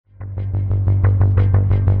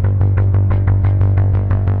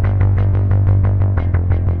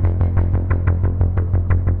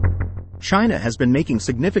China has been making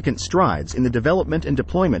significant strides in the development and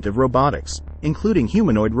deployment of robotics, including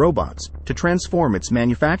humanoid robots, to transform its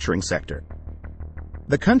manufacturing sector.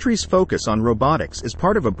 The country's focus on robotics is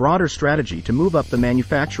part of a broader strategy to move up the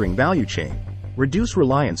manufacturing value chain, reduce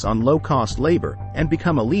reliance on low-cost labor, and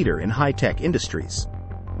become a leader in high-tech industries.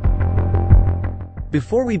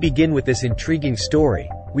 Before we begin with this intriguing story,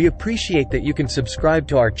 we appreciate that you can subscribe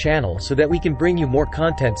to our channel so that we can bring you more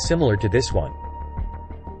content similar to this one.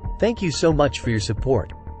 Thank you so much for your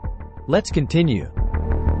support. Let's continue.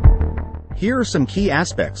 Here are some key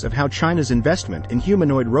aspects of how China's investment in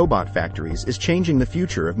humanoid robot factories is changing the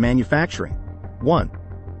future of manufacturing. 1.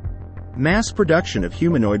 Mass production of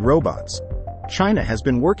humanoid robots. China has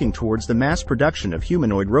been working towards the mass production of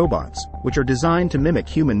humanoid robots, which are designed to mimic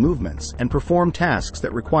human movements and perform tasks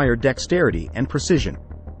that require dexterity and precision.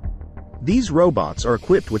 These robots are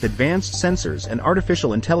equipped with advanced sensors and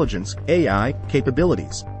artificial intelligence (AI)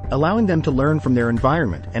 capabilities, allowing them to learn from their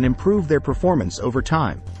environment and improve their performance over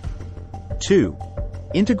time. 2.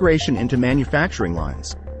 Integration into manufacturing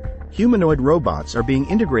lines. Humanoid robots are being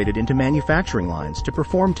integrated into manufacturing lines to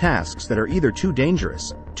perform tasks that are either too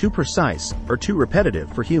dangerous, too precise, or too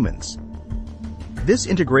repetitive for humans. This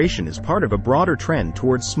integration is part of a broader trend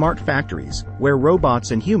towards smart factories, where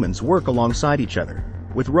robots and humans work alongside each other,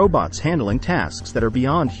 with robots handling tasks that are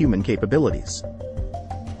beyond human capabilities.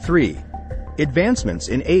 3. Advancements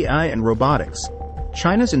in AI and robotics.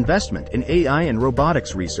 China's investment in AI and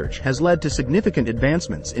robotics research has led to significant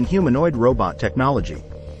advancements in humanoid robot technology.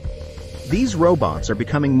 These robots are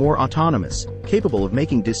becoming more autonomous, capable of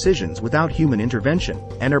making decisions without human intervention,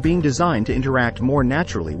 and are being designed to interact more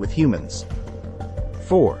naturally with humans.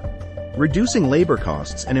 4. Reducing labor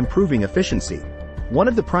costs and improving efficiency. One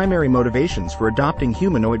of the primary motivations for adopting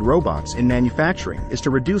humanoid robots in manufacturing is to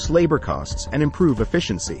reduce labor costs and improve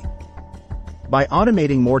efficiency. By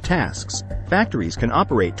automating more tasks, factories can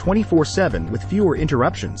operate 24/7 with fewer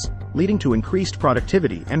interruptions, leading to increased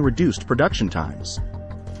productivity and reduced production times.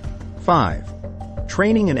 5.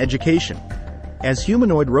 Training and education. As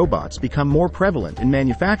humanoid robots become more prevalent in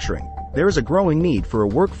manufacturing, there is a growing need for a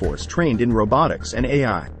workforce trained in robotics and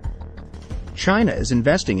AI. China is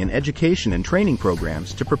investing in education and training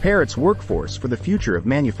programs to prepare its workforce for the future of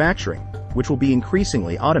manufacturing, which will be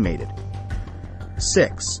increasingly automated.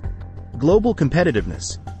 6. Global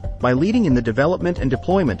competitiveness. By leading in the development and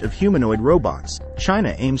deployment of humanoid robots,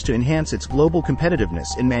 China aims to enhance its global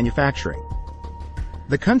competitiveness in manufacturing.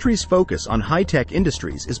 The country's focus on high-tech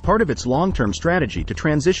industries is part of its long-term strategy to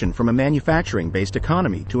transition from a manufacturing-based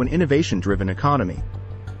economy to an innovation-driven economy.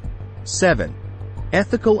 7.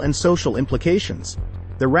 Ethical and social implications.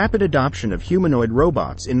 The rapid adoption of humanoid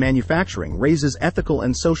robots in manufacturing raises ethical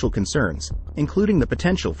and social concerns, including the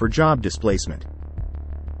potential for job displacement.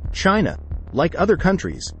 China, like other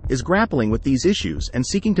countries, is grappling with these issues and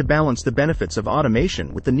seeking to balance the benefits of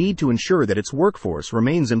automation with the need to ensure that its workforce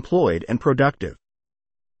remains employed and productive.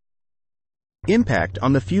 Impact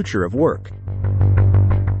on the future of work.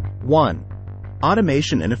 1.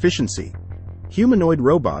 Automation and efficiency. Humanoid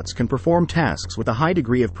robots can perform tasks with a high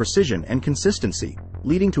degree of precision and consistency,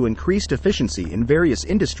 leading to increased efficiency in various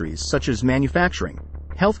industries such as manufacturing,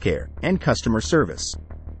 healthcare, and customer service.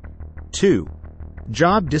 2.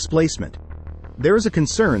 Job displacement. There is a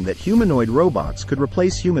concern that humanoid robots could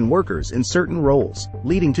replace human workers in certain roles,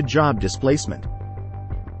 leading to job displacement.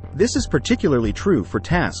 This is particularly true for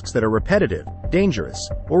tasks that are repetitive, dangerous,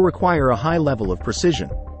 or require a high level of precision.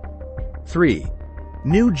 3.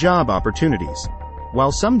 New job opportunities.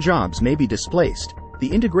 While some jobs may be displaced,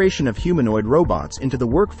 the integration of humanoid robots into the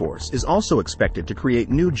workforce is also expected to create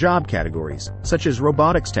new job categories, such as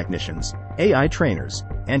robotics technicians, AI trainers,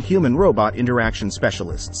 and human-robot interaction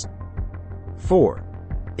specialists. 4.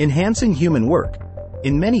 Enhancing human work.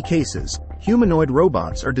 In many cases, humanoid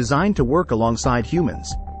robots are designed to work alongside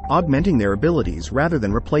humans, augmenting their abilities rather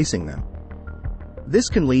than replacing them. This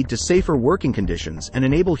can lead to safer working conditions and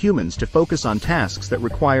enable humans to focus on tasks that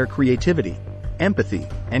require creativity, empathy,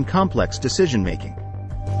 and complex decision-making.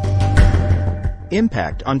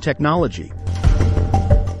 Impact on technology.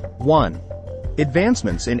 1.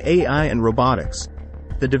 Advancements in AI and robotics.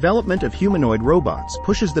 The development of humanoid robots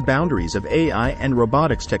pushes the boundaries of AI and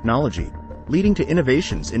robotics technology, leading to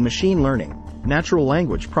innovations in machine learning, natural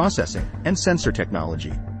language processing, and sensor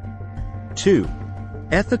technology. 2.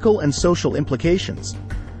 Ethical and social implications.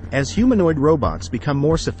 As humanoid robots become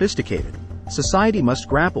more sophisticated, society must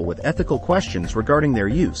grapple with ethical questions regarding their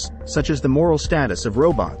use, such as the moral status of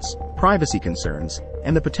robots, privacy concerns,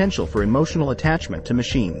 and the potential for emotional attachment to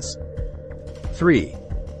machines. 3.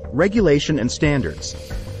 Regulation and standards.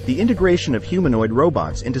 The integration of humanoid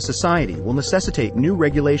robots into society will necessitate new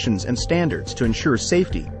regulations and standards to ensure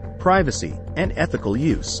safety, privacy, and ethical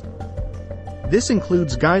use. This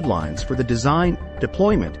includes guidelines for the design,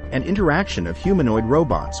 deployment, and interaction of humanoid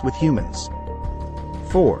robots with humans.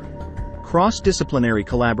 4. Cross-disciplinary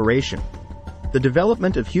collaboration. The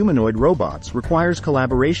development of humanoid robots requires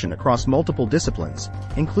collaboration across multiple disciplines,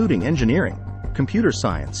 including engineering, computer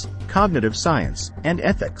science, cognitive science, and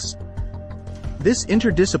ethics. This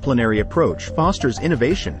interdisciplinary approach fosters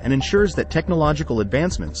innovation and ensures that technological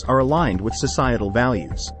advancements are aligned with societal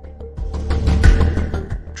values.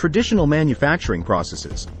 Traditional manufacturing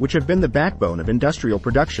processes, which have been the backbone of industrial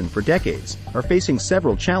production for decades, are facing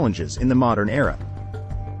several challenges in the modern era.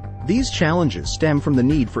 These challenges stem from the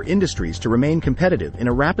need for industries to remain competitive in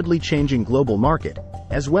a rapidly changing global market,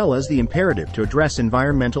 as well as the imperative to address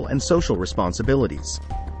environmental and social responsibilities.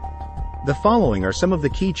 The following are some of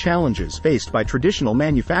the key challenges faced by traditional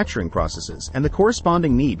manufacturing processes and the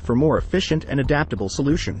corresponding need for more efficient and adaptable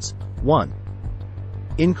solutions. 1.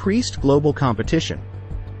 Increased global competition.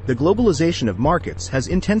 The globalization of markets has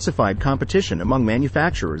intensified competition among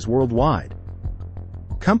manufacturers worldwide.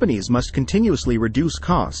 Companies must continuously reduce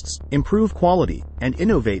costs, improve quality, and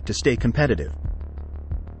innovate to stay competitive.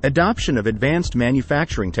 Adoption of advanced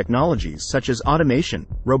manufacturing technologies such as automation,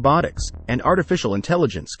 robotics, and artificial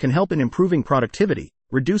intelligence can help in improving productivity,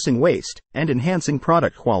 reducing waste, and enhancing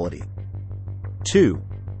product quality. 2.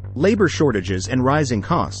 Labor shortages and rising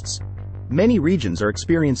costs. Many regions are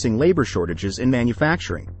experiencing labor shortages in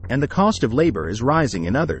manufacturing, and the cost of labor is rising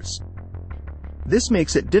in others. This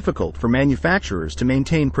makes it difficult for manufacturers to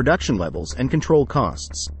maintain production levels and control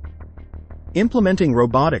costs. Implementing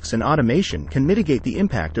robotics and automation can mitigate the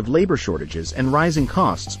impact of labor shortages and rising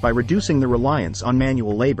costs by reducing the reliance on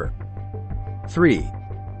manual labor. 3.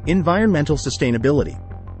 Environmental sustainability.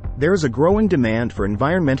 There is a growing demand for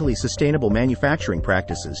environmentally sustainable manufacturing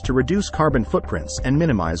practices to reduce carbon footprints and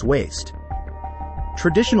minimize waste.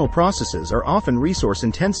 Traditional processes are often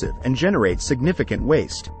resource-intensive and generate significant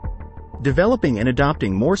waste. Developing and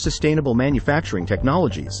adopting more sustainable manufacturing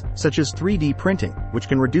technologies, such as 3D printing, which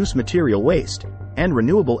can reduce material waste, and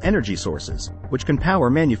renewable energy sources, which can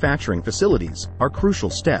power manufacturing facilities, are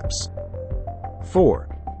crucial steps. 4.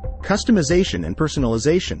 Customization and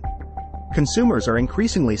personalization. Consumers are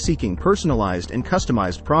increasingly seeking personalized and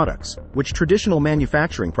customized products, which traditional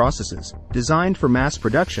manufacturing processes, designed for mass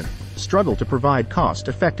production, struggle to provide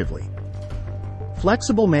cost-effectively.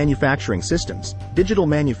 Flexible manufacturing systems, digital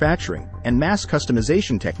manufacturing, and mass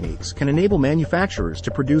customization techniques can enable manufacturers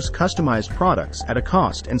to produce customized products at a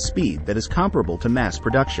cost and speed that is comparable to mass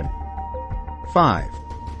production. 5.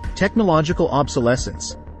 Technological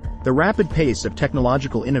obsolescence. The rapid pace of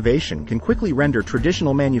technological innovation can quickly render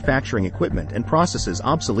traditional manufacturing equipment and processes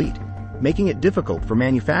obsolete, making it difficult for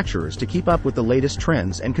manufacturers to keep up with the latest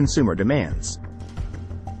trends and consumer demands.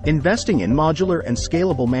 Investing in modular and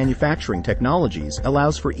scalable manufacturing technologies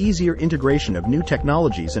allows for easier integration of new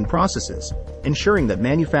technologies and processes, ensuring that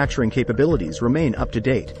manufacturing capabilities remain up to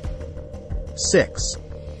date. 6.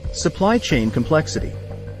 Supply chain complexity.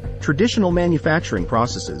 Traditional manufacturing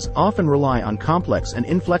processes often rely on complex and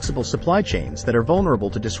inflexible supply chains that are vulnerable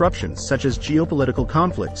to disruptions such as geopolitical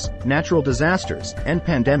conflicts, natural disasters, and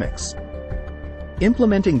pandemics.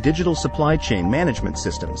 Implementing digital supply chain management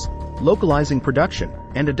systems, localizing production,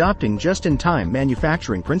 and adopting just-in-time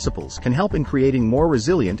manufacturing principles can help in creating more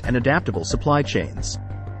resilient and adaptable supply chains.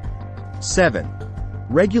 7.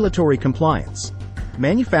 Regulatory compliance.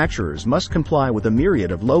 Manufacturers must comply with a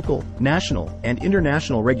myriad of local, national, and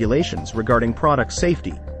international regulations regarding product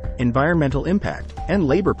safety, environmental impact, and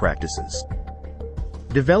labor practices.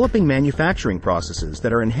 Developing manufacturing processes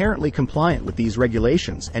that are inherently compliant with these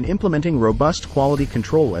regulations and implementing robust quality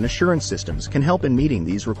control and assurance systems can help in meeting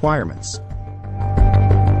these requirements.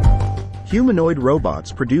 Humanoid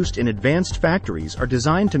robots produced in advanced factories are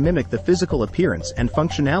designed to mimic the physical appearance and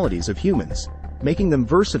functionalities of humans, making them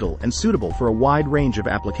versatile and suitable for a wide range of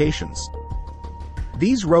applications.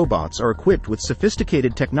 These robots are equipped with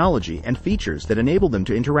sophisticated technology and features that enable them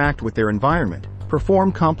to interact with their environment,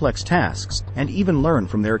 perform complex tasks, and even learn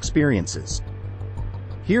from their experiences.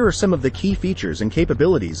 Here are some of the key features and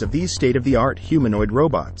capabilities of these state-of-the-art humanoid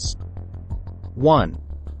robots. 1.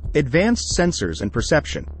 Advanced sensors and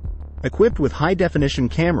perception. Equipped with high-definition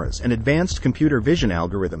cameras and advanced computer vision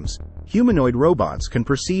algorithms, humanoid robots can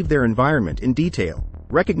perceive their environment in detail,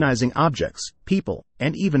 recognizing objects, people,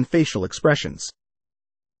 and even facial expressions.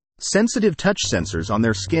 Sensitive touch sensors on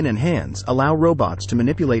their skin and hands allow robots to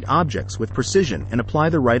manipulate objects with precision and apply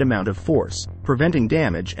the right amount of force, preventing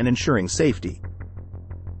damage and ensuring safety.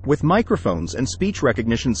 With microphones and speech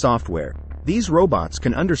recognition software, These robots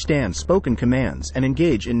can understand spoken commands and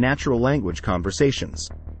engage in natural language conversations.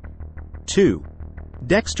 2.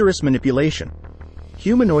 Dexterous manipulation.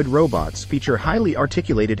 Humanoid robots feature highly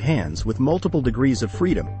articulated hands with multiple degrees of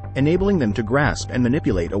freedom, enabling them to grasp and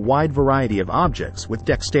manipulate a wide variety of objects with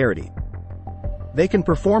dexterity. They can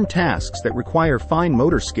perform tasks that require fine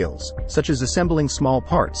motor skills, such as assembling small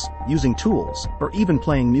parts, using tools, or even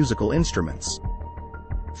playing musical instruments.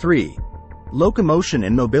 3. Locomotion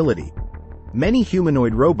and mobility. Many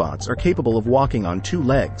humanoid robots are capable of walking on two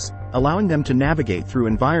legs, allowing them to navigate through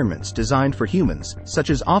environments designed for humans, such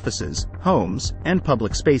as offices, homes, and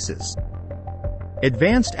public spaces.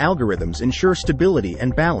 Advanced algorithms ensure stability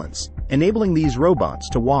and balance, enabling these robots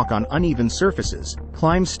to walk on uneven surfaces,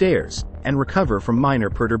 climb stairs, and recover from minor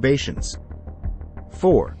perturbations.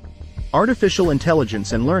 4. Artificial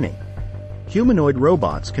intelligence and learning. Humanoid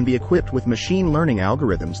robots can be equipped with machine learning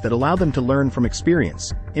algorithms that allow them to learn from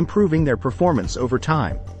experience, improving their performance over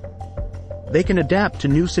time. They can adapt to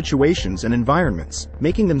new situations and environments,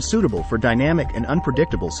 making them suitable for dynamic and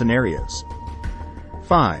unpredictable scenarios.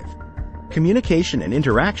 5. Communication and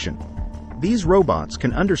interaction. These robots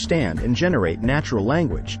can understand and generate natural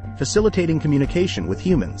language, facilitating communication with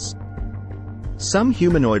humans. Some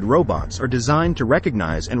humanoid robots are designed to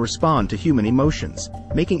recognize and respond to human emotions,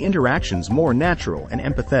 making interactions more natural and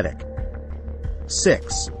empathetic.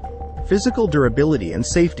 6. Physical durability and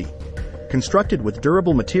safety. Constructed with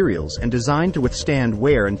durable materials and designed to withstand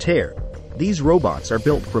wear and tear, these robots are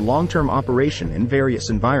built for long-term operation in various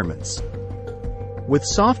environments. With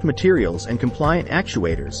soft materials and compliant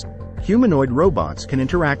actuators, humanoid robots can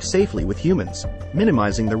interact safely with humans,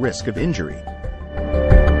 minimizing the risk of injury.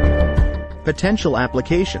 Potential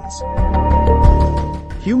applications.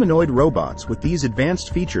 Humanoid robots with these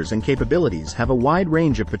advanced features and capabilities have a wide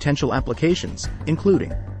range of potential applications,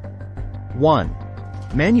 including 1.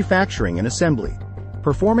 Manufacturing and assembly,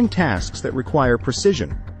 performing tasks that require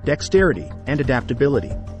precision, dexterity, and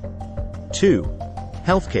adaptability. 2.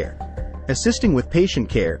 Healthcare, assisting with patient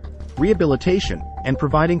care, rehabilitation, and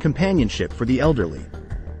providing companionship for the elderly.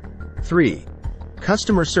 3.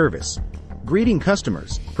 Customer service, greeting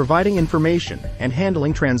customers, providing information, and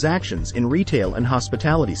handling transactions in retail and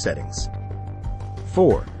hospitality settings.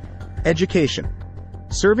 4. Education,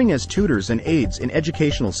 serving as tutors and aides in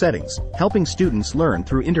educational settings, helping students learn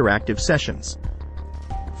through interactive sessions.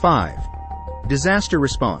 5. Disaster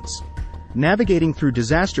response, navigating through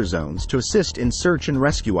disaster zones to assist in search and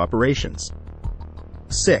rescue operations.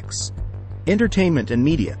 6. Entertainment and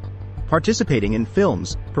media, participating in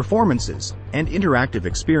films, performances, and interactive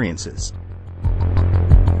experiences.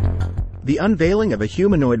 The unveiling of a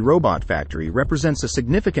humanoid robot factory represents a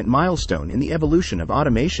significant milestone in the evolution of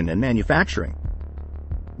automation and manufacturing.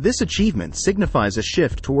 This achievement signifies a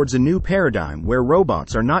shift towards a new paradigm where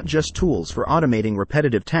robots are not just tools for automating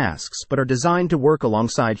repetitive tasks but are designed to work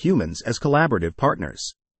alongside humans as collaborative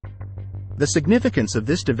partners. The significance of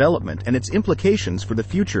this development and its implications for the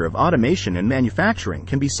future of automation and manufacturing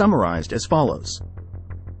can be summarized as follows.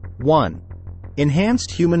 1.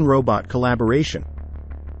 Enhanced human-robot collaboration.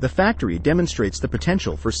 The factory demonstrates the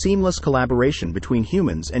potential for seamless collaboration between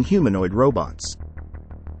humans and humanoid robots.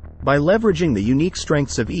 By leveraging the unique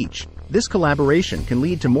strengths of each, this collaboration can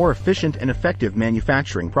lead to more efficient and effective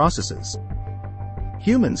manufacturing processes.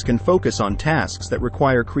 Humans can focus on tasks that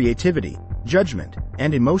require creativity, judgment,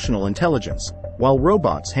 and emotional intelligence, while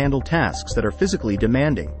robots handle tasks that are physically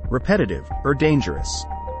demanding, repetitive, or dangerous.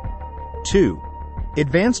 2.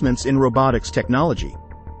 Advancements in robotics technology.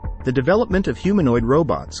 The development of humanoid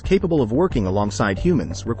robots capable of working alongside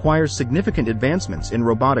humans requires significant advancements in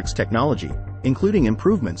robotics technology, including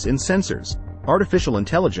improvements in sensors, artificial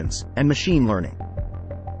intelligence, and machine learning.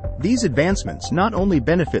 These advancements not only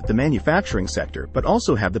benefit the manufacturing sector but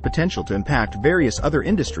also have the potential to impact various other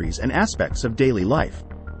industries and aspects of daily life.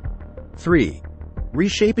 3.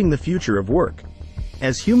 Reshaping the future of work.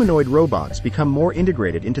 As humanoid robots become more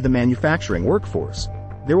integrated into the manufacturing workforce,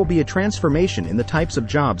 there will be a transformation in the types of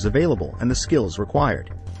jobs available and the skills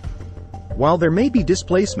required. While there may be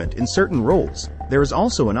displacement in certain roles, there is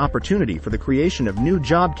also an opportunity for the creation of new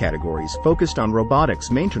job categories focused on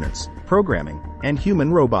robotics maintenance, programming, and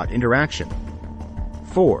human-robot interaction.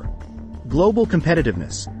 4. Global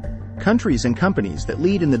competitiveness. Countries and companies that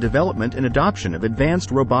lead in the development and adoption of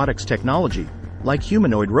advanced robotics technology, like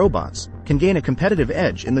humanoid robots, can gain a competitive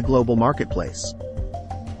edge in the global marketplace.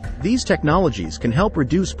 These technologies can help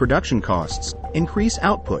reduce production costs, increase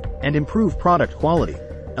output, and improve product quality,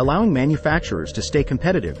 allowing manufacturers to stay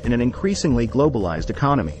competitive in an increasingly globalized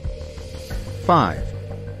economy. 5.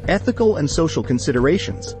 Ethical and social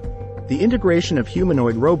considerations. The integration of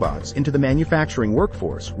humanoid robots into the manufacturing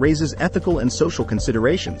workforce raises ethical and social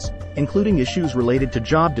considerations, including issues related to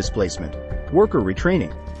job displacement, worker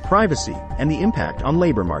retraining, privacy, and the impact on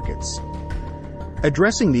labor markets.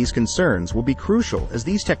 Addressing these concerns will be crucial as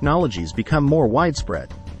these technologies become more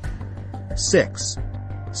widespread. 6.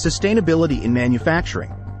 Sustainability in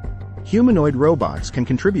manufacturing. Humanoid robots can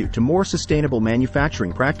contribute to more sustainable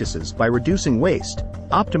manufacturing practices by reducing waste,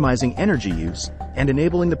 optimizing energy use, and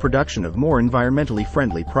enabling the production of more environmentally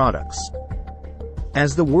friendly products.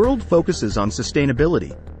 As the world focuses on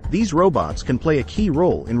sustainability, these robots can play a key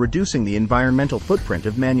role in reducing the environmental footprint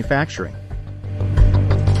of manufacturing.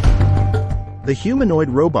 The Humanoid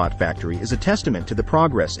Robot Factory is a testament to the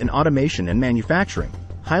progress in automation and manufacturing,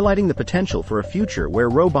 highlighting the potential for a future where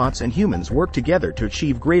robots and humans work together to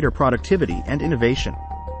achieve greater productivity and innovation.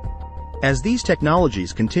 As these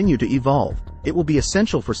technologies continue to evolve, it will be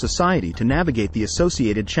essential for society to navigate the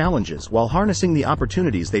associated challenges while harnessing the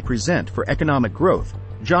opportunities they present for economic growth,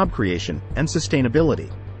 job creation, and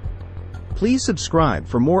sustainability. Please subscribe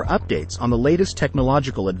for more updates on the latest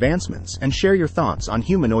technological advancements and share your thoughts on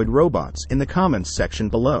humanoid robots in the comments section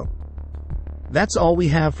below. That's all we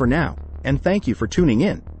have for now, and thank you for tuning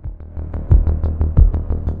in.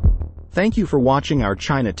 Thank you for watching our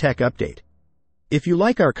China Tech Update. If you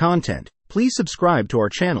like our content, please subscribe to our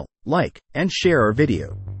channel, like, and share our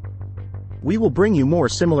video. We will bring you more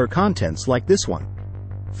similar contents like this one.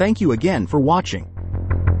 Thank you again for watching.